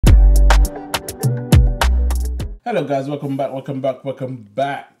Hello guys, welcome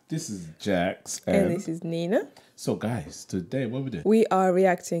back. This is Jax. And this is Nina. So guys, today what we doing? We are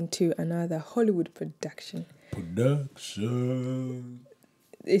reacting to another Hollywood production.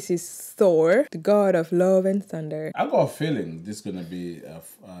 This is Thor, the god of love and thunder. I got a feeling this is gonna be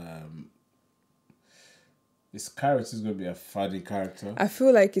this character is gonna be a funny character. I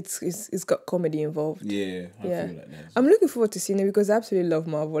feel like it's got comedy involved. Yeah, I feel like that. I'm looking forward to seeing it because I absolutely love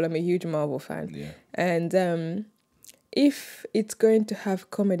Marvel. I'm a huge Marvel fan. Yeah. And if it's going to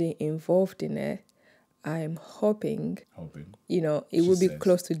have comedy involved in it, I'm hoping, it will be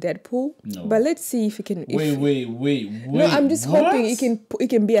close to Deadpool. No. But let's see if it can. Wait. No, I'm just hoping it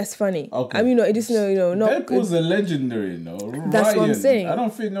can be as funny. Okay. I mean, it is not. Deadpool's a legendary, That's what I'm saying. I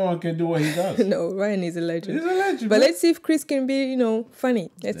don't think no one can do what he does. No, Ryan is a legend. He's a legend. But let's see if Chris can be,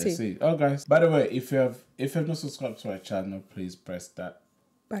 funny. Let's see. Oh, guys. By the way, if you have not subscribed to our channel, please press that.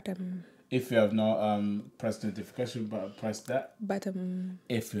 Bottom. If you have not pressed the notification button, press that. Bottom.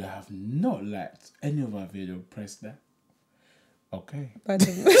 If you have not liked any of our video, press that. Okay.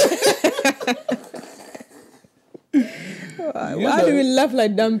 Bottom. Why do we laugh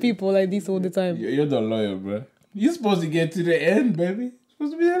like dumb people like this all the time? You're the lawyer, bro. You're supposed to get to the end, baby. You're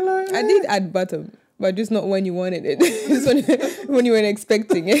supposed to be a lawyer. I did add bottom, but just not when you wanted it. Just when you weren't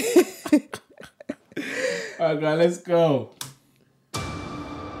expecting it. Alright, guys, let's go.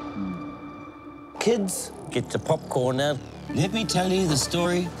 Kids, get your popcorn now. Let me tell you the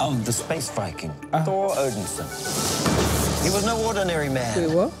story of the space Viking, Thor Odinson. He was no ordinary man.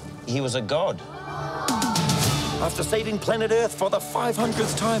 Wait, what? He was a god. After saving planet Earth for the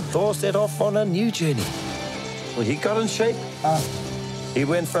 500th time, Thor set off on a new journey. Well, he got in shape. He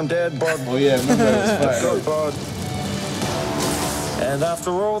went from dad bod Oh yeah, remember that. god bod. And after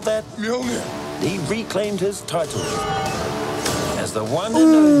all that, he reclaimed his title as the one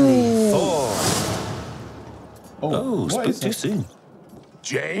and only Thor. Oh, spoke too soon.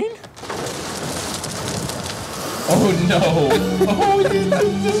 Jane? Oh no!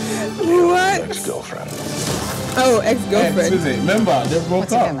 What? Ex-girlfriend. Oh, ex-girlfriend. Ex, remember, they broke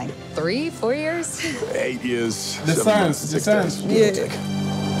What's it up. been, like 3-4 years? 8 years. The 7 science, months, the 6 science. days. Yeah.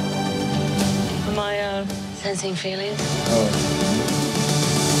 Am I, sensing feelings?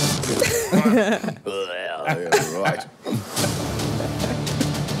 Well, yeah, right.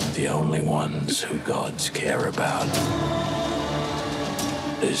 The only ones who gods care about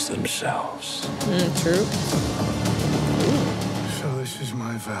is themselves. True. So this is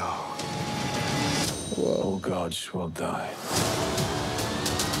my vow. All gods will die.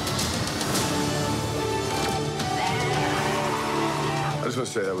 I just want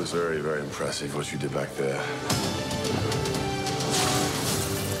to say that was very, very impressive what you did back there.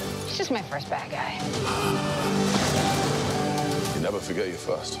 He's just my first bad guy. You never forget your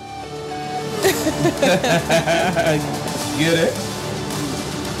first. Get it?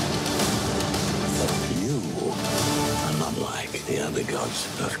 You are not like the other gods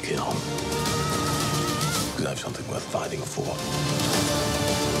of kill. You have something worth fighting for.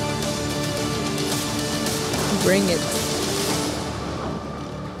 Bring it.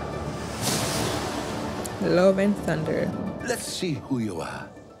 Love and thunder. Let's see who you are.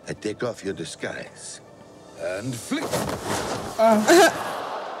 I take off your disguise. And flick.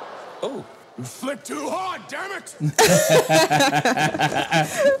 Oh, you flicked too hard, damn it!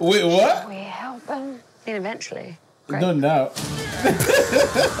 Wait, what? We help him. I mean, eventually. Right? No, now.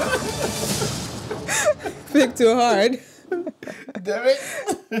 Pick too hard. Damn it.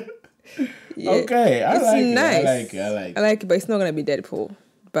 Yeah. Okay, I It's like nice. it. I like it. I like it, but it's not gonna be Deadpool.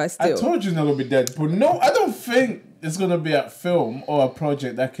 But I still. told you it's not gonna be Deadpool. No, I don't think it's gonna be a film or a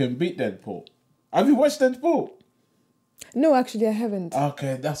project that can beat Deadpool. Have you watched Deadpool? No, actually, I haven't.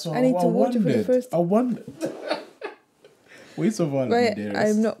 Okay, that's what I need to watch it for the wondered. first I wondered. We so violent, But dearest.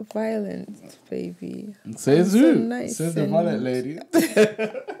 I'm not violent, baby. Says I'm so who? nice Says the and- violent lady.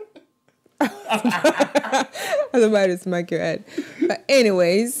 I was about to smack your head. But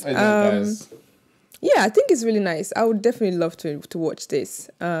anyways, Guys. yeah, I think it's really nice. I would definitely love to watch this.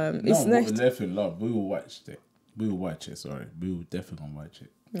 It's No, nice. definitely love. We will watch it. We will watch it. Sorry, we will definitely watch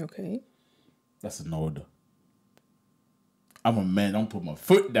it. Okay. That's an order. I'm a man. I'm put my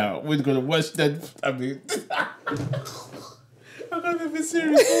foot down. We're gonna watch that. I mean, I'm gonna be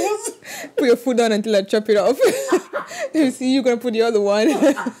serious. Put your foot down until I chop it off. Let me see. You're gonna put the other one.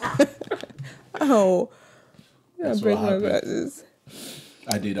 Oh, I That's break what my happened. glasses.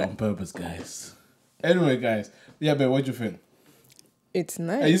 I did it on purpose, guys. Anyway, guys. Yeah, but what do you think? It's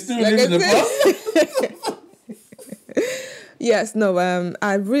nice. Are you still Like living I the said. Yes, no,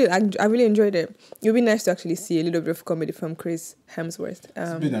 I really enjoyed it. It would be nice to actually see a little bit of comedy from Chris Hemsworth.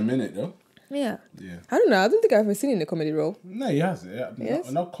 It's been a minute though. Yeah. Yeah. I don't know. I don't think I've ever seen him in a comedy role. No, he has. Yeah. Yes?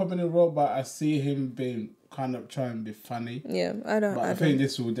 Not comedy role, but I see him being kind of trying to be funny. Yeah, I don't. But I think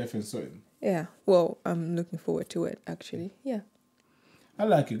this will definitely suit him. Yeah. Well, I'm looking forward to it. Actually. Yeah. I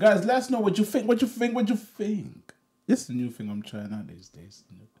like it, guys. Let us know what you think. What you think. This is a new thing I'm trying out these days.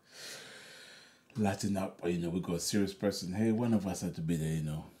 You know, lighten up. You know, we got a serious person. Hey, one of us had to be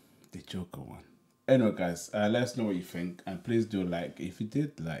the joker one. Anyway, guys, let us know what you think, and please do like if you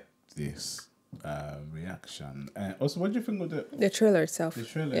did like this reaction. And also, what do you think of the trailer itself? The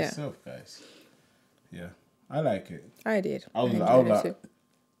trailer itself, guys. Yeah, I like it. I did. I was like,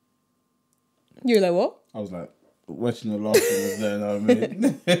 you were like, what? I was like, watching the laughing was there, you know what I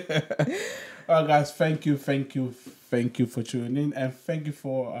mean? Alright, guys, thank you for tuning in, and thank you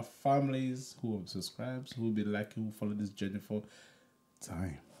for our families who have subscribed, who will be liking, who follow this journey for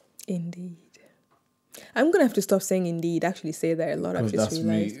time. Indeed. I'm gonna have to stop saying indeed. Actually, say that a lot. I've just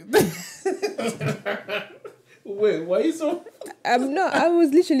realized. Wait, why are you so? I'm not. I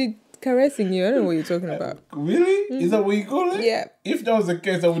was literally caressing you. I don't know what you're talking about. Really? Mm-hmm. Is that what you call it? Yeah. If that was the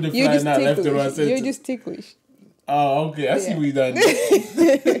case, I would have flying out left and right. You're just ticklish. Oh, okay. I see what you done.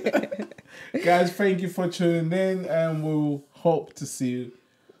 Guys, thank you for tuning in, and we'll hope to see you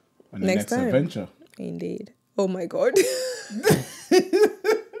on the next adventure. Indeed. Oh my God.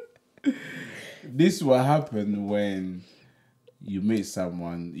 This will happen when you meet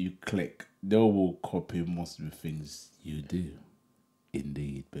someone, you click. They will copy most of the things you do.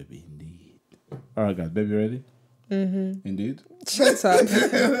 Indeed, baby, indeed. All right, guys, baby, ready? Mm-hmm. Indeed. Shut up.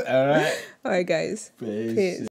 All right. All right, guys. Peace.